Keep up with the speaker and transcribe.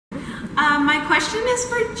My question is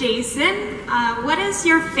for Jason. What is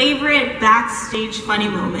your favorite backstage funny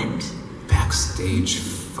moment? Backstage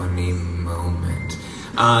funny moment.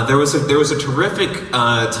 There was a terrific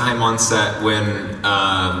time on set when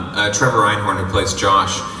Trevor Einhorn, who plays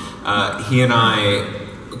Josh, he and I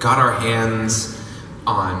got our hands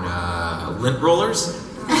on lint rollers.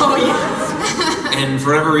 Oh yes. And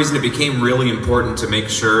for whatever reason, it became really important to make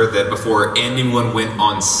sure that before anyone went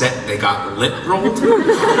on set, they got lint rolled.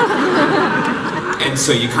 And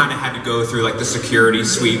so you kind of had to go through like the security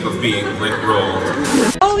sweep of being lint rolled.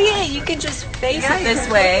 Oh yeah, you can just face it this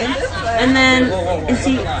way, and then is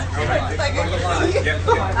he? Party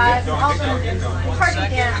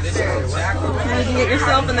dancers. And you can get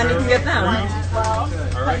yourself, and then you can get them.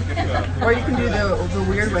 Or you can do the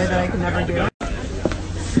weird way that I can never do.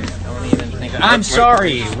 I'm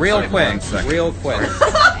sorry, real quick. How you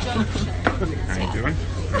doing?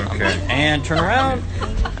 Okay. And turn around.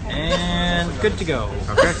 And good to go.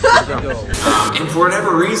 Okay, good to go. And for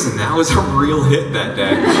whatever reason, that was a real hit that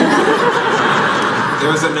day.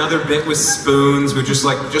 There was another bit with spoons. We just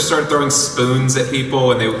started throwing spoons at people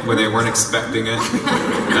when they weren't expecting it.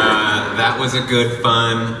 That was a good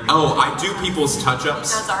fun. Oh, I do people's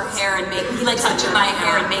touch-ups. He does our hair and makeup. He likes to do my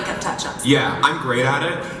hair and makeup touch-ups. Yeah, I'm great at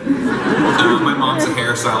it. My mom's a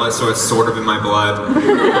hairstylist, so it's sort of in my blood.